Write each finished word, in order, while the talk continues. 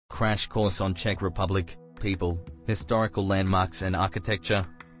crash course on Czech Republic, people, historical landmarks and architecture.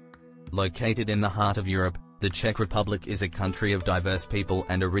 Located in the heart of Europe, the Czech Republic is a country of diverse people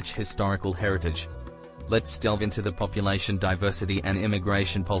and a rich historical heritage. Let's delve into the population diversity and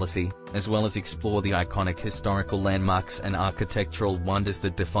immigration policy, as well as explore the iconic historical landmarks and architectural wonders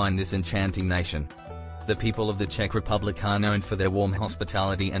that define this enchanting nation. The people of the Czech Republic are known for their warm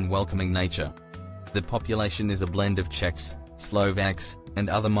hospitality and welcoming nature. The population is a blend of Czechs, Slovaks, and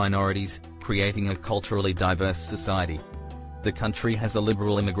other minorities, creating a culturally diverse society. The country has a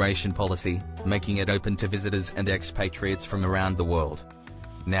liberal immigration policy, making it open to visitors and expatriates from around the world.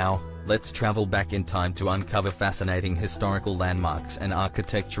 Now, let's travel back in time to uncover fascinating historical landmarks and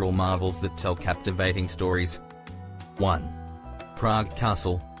architectural marvels that tell captivating stories. 1. Prague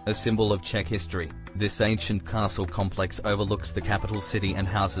Castle, a symbol of Czech history. This ancient castle complex overlooks the capital city and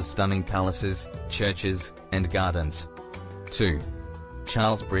houses stunning palaces, churches, and gardens. 2.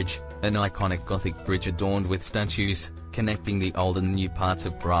 Charles Bridge, an iconic Gothic bridge adorned with statues, connecting the old and new parts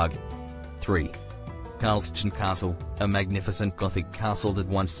of Prague. 3. Karlsruhe Castle, a magnificent Gothic castle that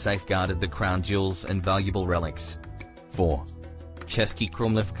once safeguarded the crown jewels and valuable relics. 4. Český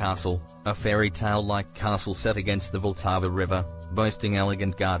Krumlov Castle, a fairy tale-like castle set against the Vltava River, boasting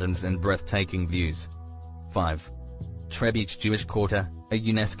elegant gardens and breathtaking views. 5. Třebíč Jewish Quarter, a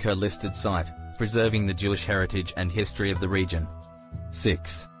UNESCO-listed site, preserving the Jewish heritage and history of the region.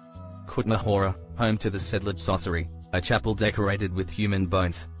 6. Kutná Hora, home to the Sedlec Sorcery, a chapel decorated with human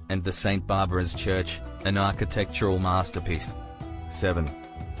bones, and the St. Barbara's Church, an architectural masterpiece. 7.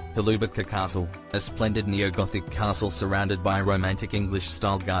 Hluboká Castle, a splendid neo-Gothic castle surrounded by romantic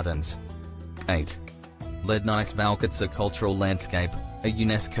English-style gardens. 8. Lednice Valkatsa cultural landscape, a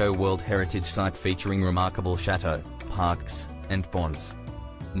UNESCO World Heritage Site featuring remarkable chateau, parks, and ponds.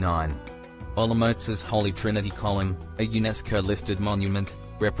 9. Olomouc's Holy Trinity Column, a UNESCO-listed monument,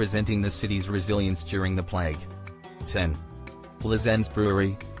 representing the city's resilience during the plague. 10. Plzeň's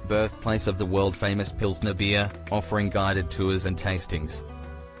Brewery, birthplace of the world-famous Pilsner beer, offering guided tours and tastings.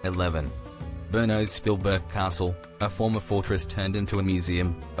 11. Brno's Spielberg Castle, a former fortress turned into a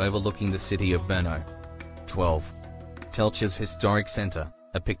museum, overlooking the city of Brno. 12. Telcha's Historic Center,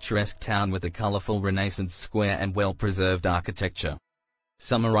 a picturesque town with a colorful Renaissance square and well-preserved architecture.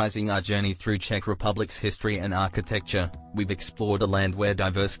 Summarizing our journey through Czech Republic's history and architecture, we've explored a land where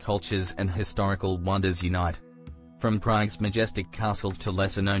diverse cultures and historical wonders unite. From Prague's majestic castles to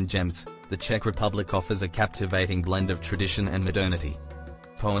lesser-known gems, the Czech Republic offers a captivating blend of tradition and modernity.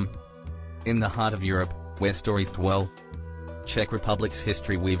 Poem. In the heart of Europe, where stories dwell, Czech Republic's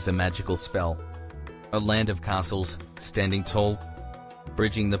history weaves a magical spell. A land of castles, standing tall,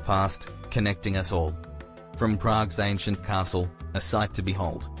 bridging the past, connecting us all. From Prague's ancient castle, a sight to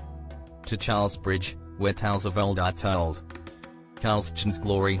behold, to Charles Bridge, where tales of old are told. Karlsruhe's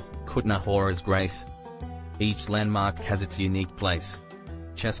glory, Kutná Hora's grace. Each landmark has its unique place.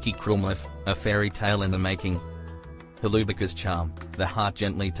 Český Krumlov, a fairy tale in the making. Hluboká's charm, the heart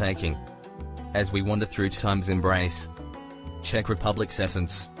gently taking. As we wander through time's embrace, Czech Republic's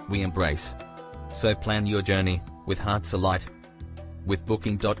essence, we embrace. So plan your journey, with hearts alight. With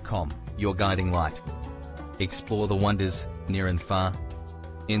Booking.com, your guiding light. Explore the wonders, near and far.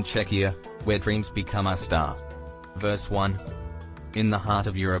 In Czechia, where dreams become our star. Verse 1. In the heart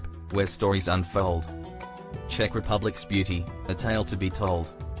of Europe, where stories unfold. Czech Republic's beauty, a tale to be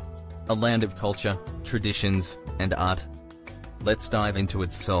told. A land of culture, traditions, and art. Let's dive into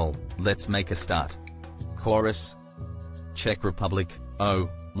its soul, let's make a start. Chorus. Czech Republic, oh,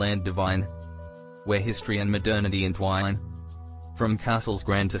 land divine, where history and modernity entwine. From castles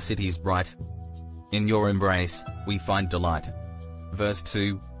grand to cities bright, in your embrace, we find delight. Verse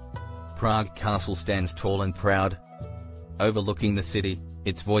 2. Prague Castle stands tall and proud, overlooking the city,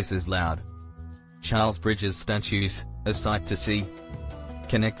 its voice is loud. Charles Bridge's statues, a sight to see,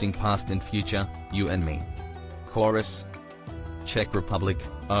 connecting past and future, you and me. Chorus. Czech Republic,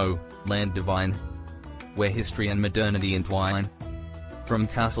 oh, land divine, where history and modernity entwine. From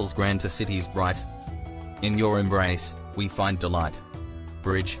castles grand to cities bright, in your embrace, we find delight.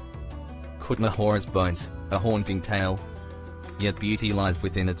 Bridge. Kutná Hora's bones, a haunting tale, yet beauty lies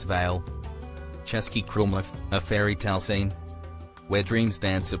within its veil. Český Krumlov, a fairy tale scene, where dreams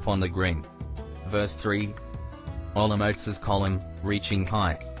dance upon the green. Verse 3. Olomouc's column, reaching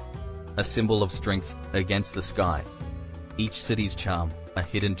high, a symbol of strength, against the sky. Each city's charm, a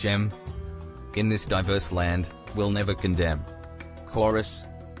hidden gem, in this diverse land, we'll never condemn. Chorus.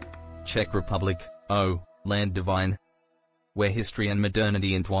 Czech Republic, oh, land divine, where history and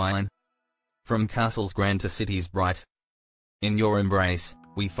modernity entwine. From castles grand to cities bright, in your embrace,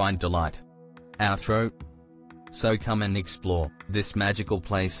 we find delight. Outro. So come and explore this magical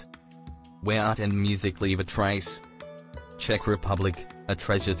place, where art and music leave a trace. Czech Republic, a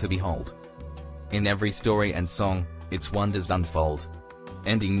treasure to behold. In every story and song, its wonders unfold.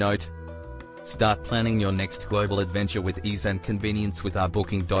 Ending note. Start planning your next global adventure with ease and convenience with our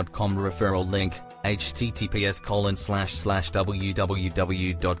Booking.com referral link,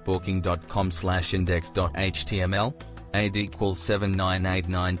 https://www.booking.com/index.html, AD equals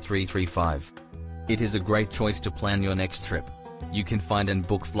 7989335. It is a great choice to plan your next trip. You can find and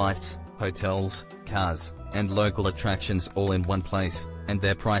book flights, hotels, cars, and local attractions all in one place, and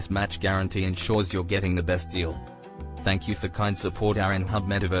their price match guarantee ensures you're getting the best deal. Thank you for kind support our Anhub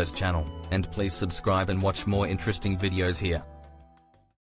Metaverse channel, and please subscribe and watch more interesting videos here.